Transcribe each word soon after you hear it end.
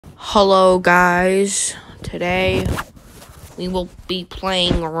Hello guys, today we will be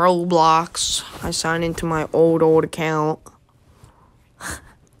playing Roblox. I signed into my old account.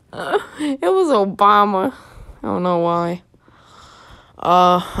 It was Obama. I don't know why.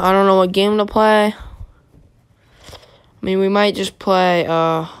 I don't know what game to play. I mean, we might just play,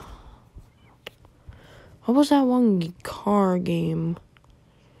 what was that one car game?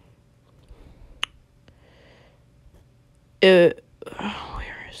 Where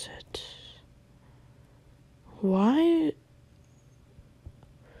is it? Why?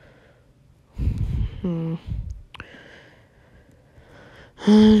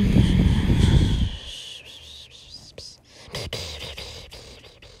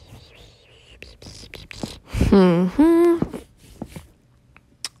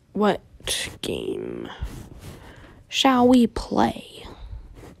 What game shall we play?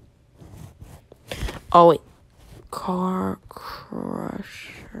 Oh wait, Car Crushers.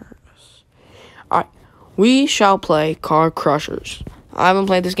 Alright, we shall play Car Crushers. I haven't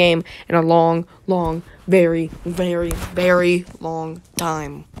played this game in a long, very long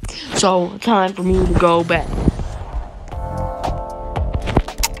time. So, time for me to go back.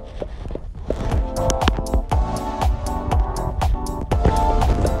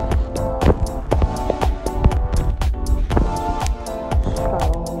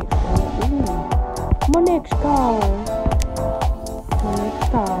 My next car.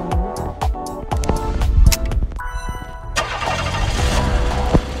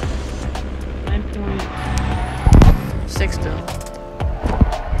 9.6 still.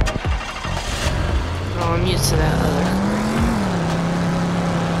 Oh, I'm used to that other car.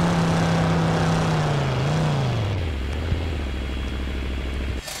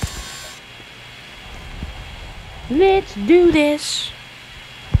 Let's do this.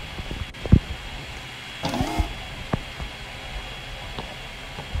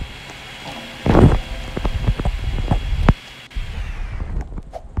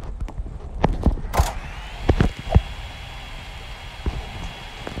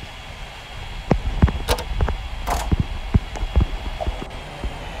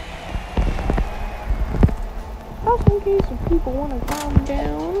 Just in case if people want to calm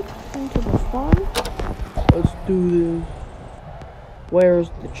down into the fun. Let's do this. Where's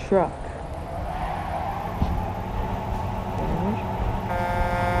the truck?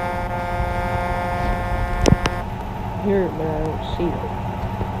 I hear it, but I don't see it.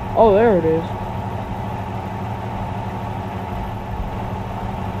 Oh, there it is.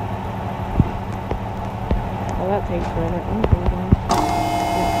 Oh, that takes forever.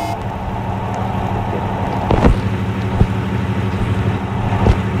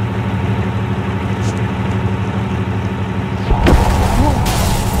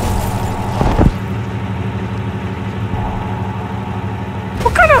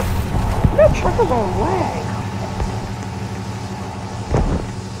 That truck is on lag.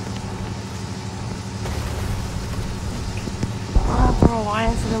 Oh, bro, I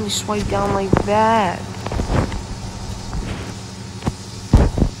accidentally swiped down like that.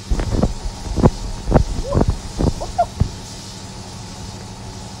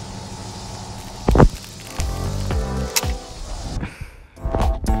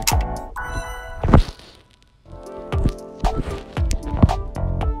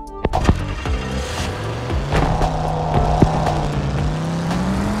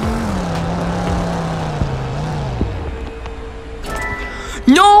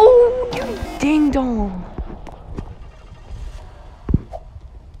 No! You ding dong!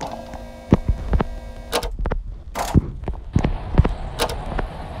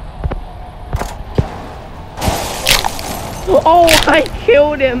 Oh, I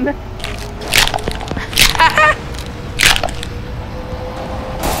killed him!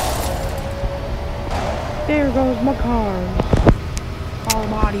 There goes my car. Car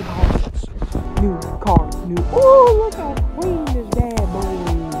body parts. New car, new. Oh, look how clean this bad boy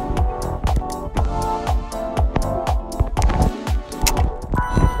is.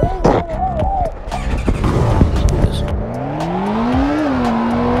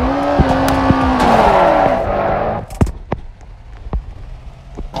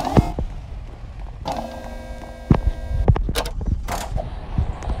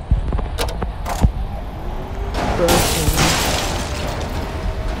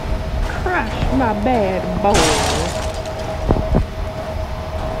 Crush my bad boy.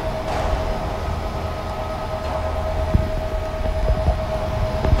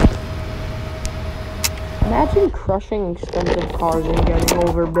 Imagine crushing expensive cars and getting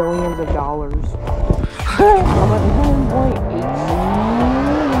over billions of dollars. I'm at 1.86.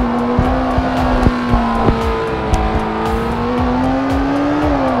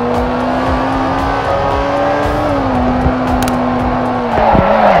 1.86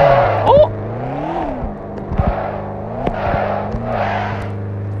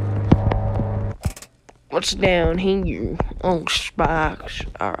 What's down here? Oh, spikes.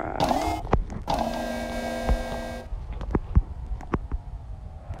 Alright.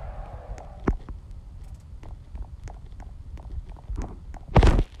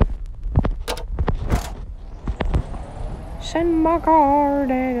 Send my car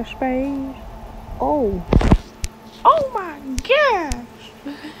to space. Oh. Oh my gosh.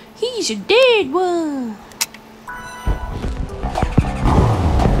 He's a dead one.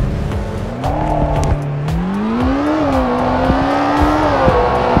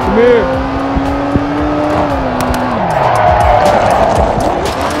 Come here.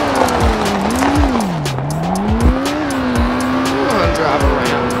 I'm gonna drive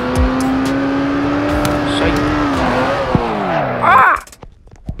around. Ah!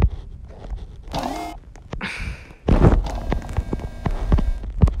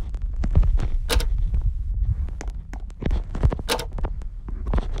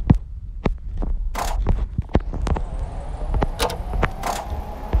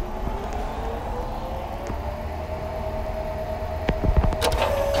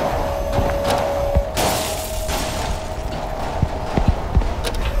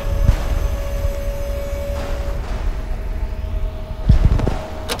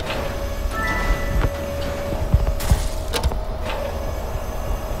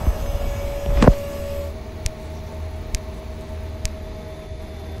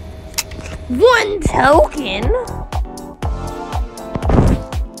 One token?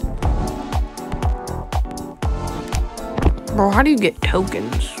 Bro, how do you get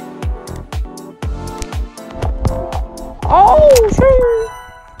tokens? Oh, shoot!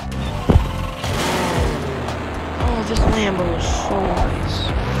 Oh, this Lambo is so nice.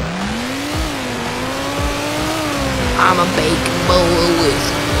 I'm a bacon boy with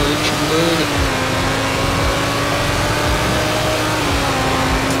much money.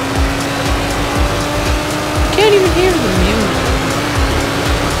 Can't even hear the music.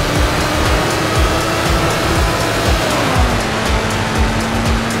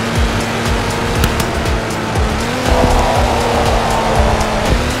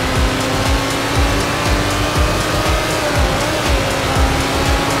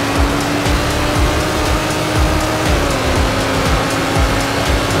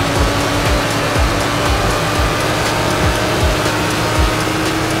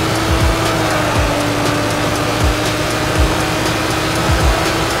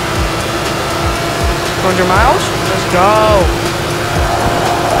 Miles? Let's go.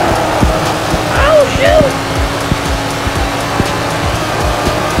 Oh, shoot.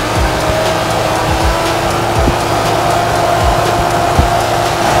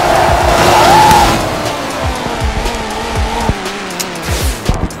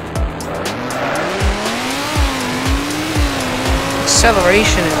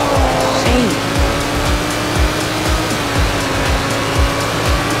 Acceleration is insane.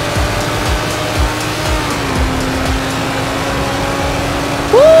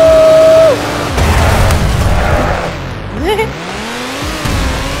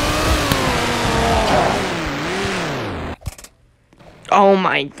 Oh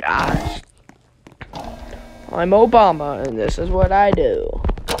my gosh. I'm Obama and this is what I do.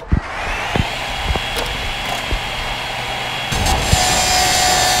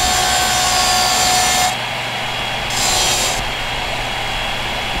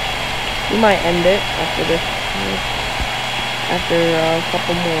 We might end it after this. After a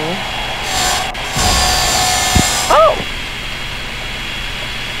couple more. Oh!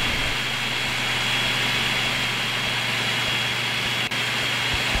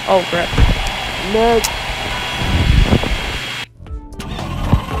 Oh crap. No.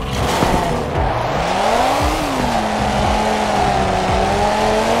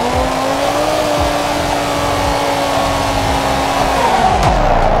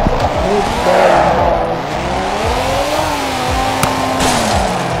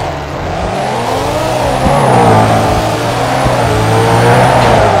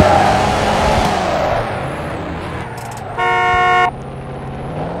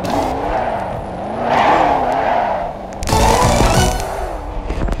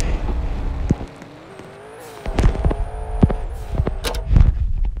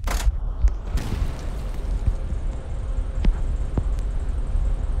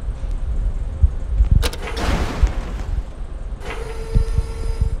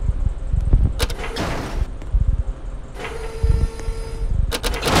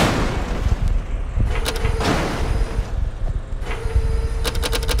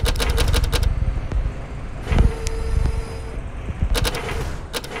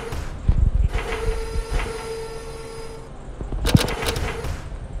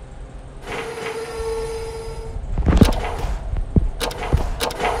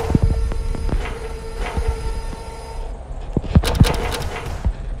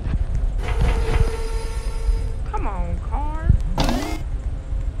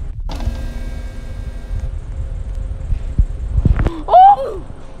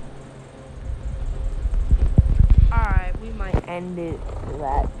 ended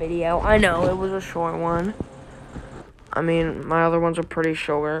that video. I know, it was a short one. I mean, my other ones are pretty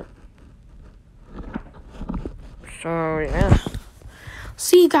short. So, yeah.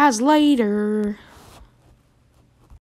 See you guys later.